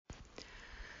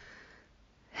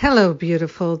Hello,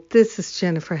 beautiful. This is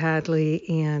Jennifer Hadley,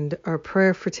 and our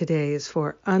prayer for today is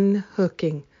for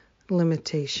unhooking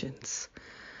limitations.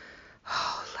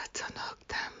 Oh, let's unhook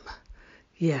them.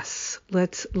 Yes,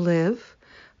 let's live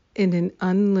in an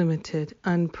unlimited,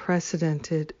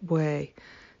 unprecedented way.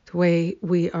 The way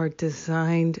we are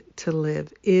designed to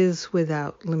live is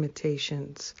without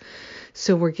limitations.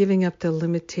 So we're giving up the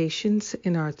limitations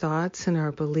in our thoughts and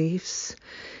our beliefs,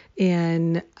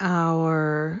 in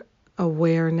our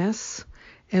awareness,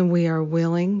 and we are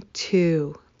willing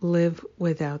to live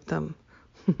without them.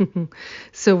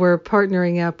 So we're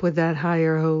partnering up with that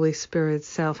higher Holy Spirit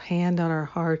self, hand on our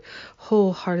heart,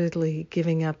 wholeheartedly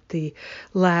giving up the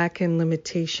lack and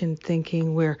limitation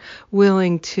thinking. We're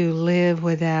willing to live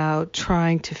without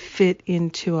trying to fit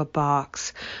into a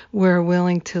box. We're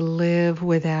willing to live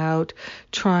without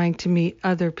trying to meet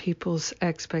other people's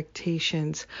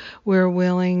expectations. We're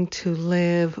willing to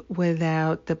live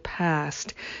without the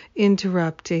past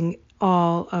interrupting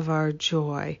all of our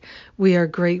joy. We are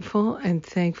grateful and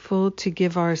thankful to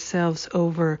give ourselves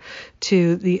over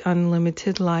to the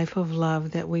unlimited life of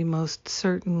love that we most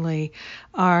certainly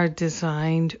are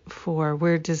designed for.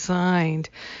 We're designed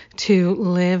to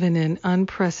live in an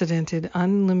unprecedented,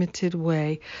 unlimited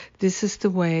way. This is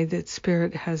the way that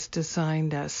Spirit has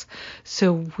designed us.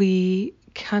 So we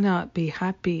cannot be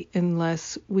happy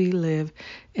unless we live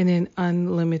in an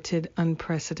unlimited,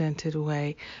 unprecedented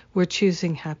way. We're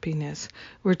choosing happiness.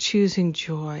 We're choosing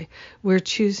joy. We're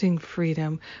choosing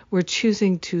freedom. We're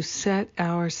choosing to set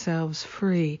ourselves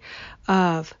free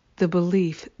of the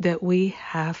belief that we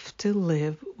have to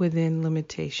live within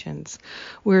limitations.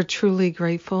 We're truly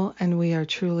grateful and we are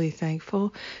truly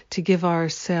thankful to give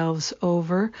ourselves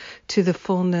over to the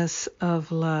fullness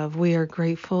of love. We are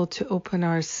grateful to open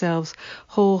ourselves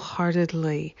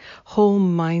wholeheartedly,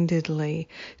 whole-mindedly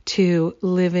to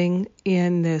living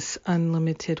in this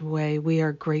unlimited way. We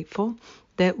are grateful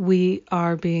that we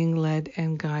are being led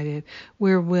and guided.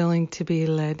 We're willing to be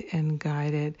led and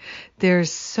guided.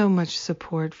 There's so much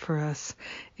support for us.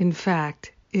 In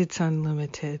fact, it's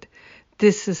unlimited.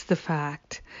 This is the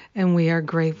fact, and we are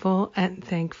grateful and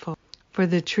thankful for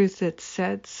the truth that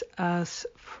sets us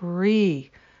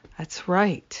free. That's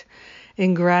right.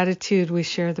 In gratitude, we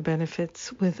share the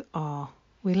benefits with all.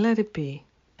 We let it be,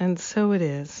 and so it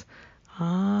is.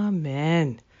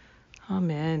 Amen.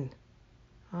 Amen.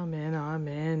 Amen,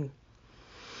 amen.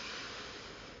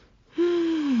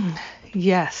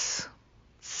 Yes,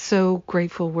 so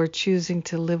grateful we're choosing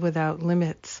to live without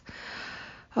limits.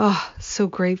 Oh, so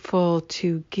grateful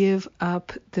to give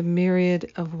up the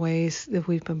myriad of ways that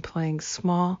we've been playing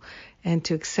small and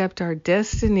to accept our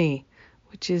destiny,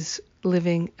 which is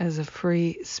living as a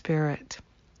free spirit.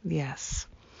 Yes.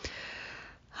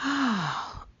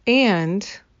 And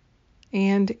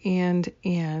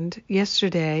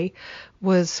yesterday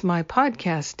was my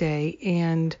podcast day,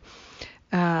 and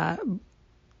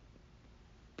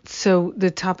so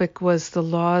the topic was the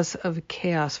laws of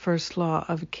chaos, first law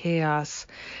of chaos,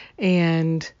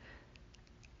 and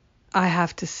I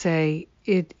have to say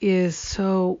it is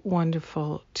so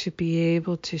wonderful to be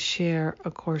able to share A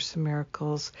Course in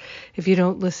Miracles. If you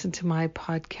don't listen to my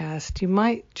podcast, you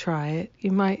might try it.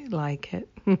 You might like it.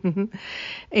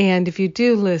 And if you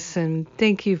do listen,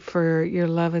 thank you for your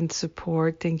love and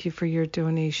support. Thank you for your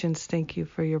donations. Thank you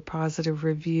for your positive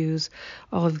reviews.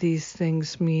 All of these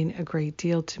things mean a great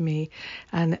deal to me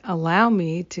and allow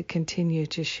me to continue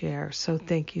to share. So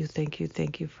thank you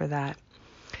for that.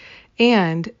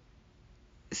 And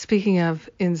speaking of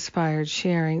inspired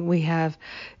sharing, we have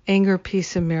Anger,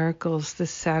 Peace, and Miracles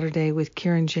this Saturday with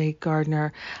Kieran J.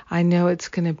 Gardner. I know it's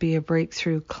going to be a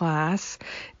breakthrough class.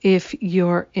 If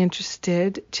you're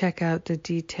interested, check out the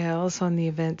details on the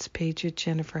events page at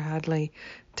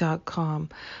jenniferhadley.com.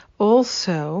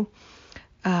 Also,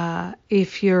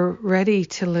 if you're ready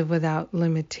to live without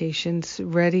limitations,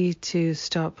 ready to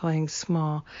stop playing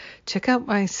small, check out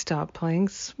my Stop Playing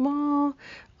Small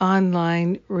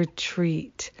online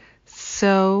retreat.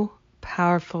 So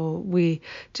powerful. We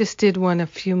just did one a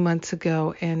few months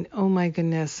ago, and oh my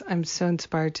goodness, I'm so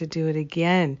inspired to do it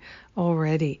again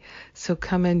already. So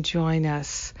come and join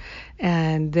us,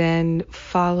 and then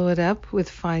follow it up with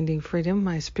Finding Freedom,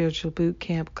 my spiritual boot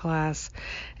camp class.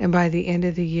 And by the end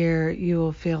of the year, you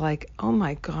will feel like, oh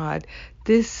my God,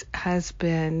 this has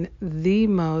been the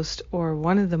most, or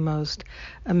one of the most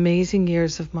amazing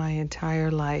years of my entire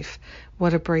life.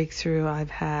 What a breakthrough I've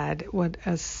had. What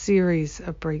a series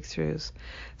of breakthroughs.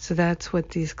 So that's what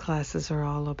these classes are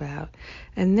all about.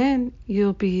 And then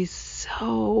you'll be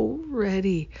so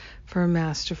ready for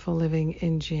Masterful Living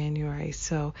in January.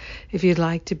 So if you'd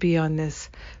like to be on this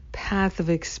path of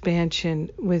expansion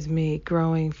with me,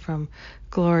 growing from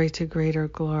glory to greater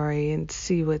glory, and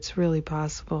see what's really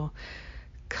possible,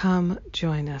 come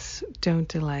join us. Don't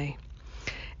delay.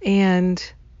 And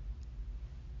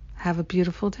have a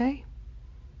beautiful day.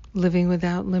 Living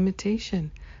without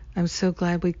limitation. I'm so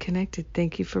glad we connected.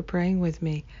 Thank you for praying with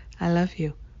me. I love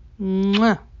you.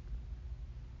 Mwah.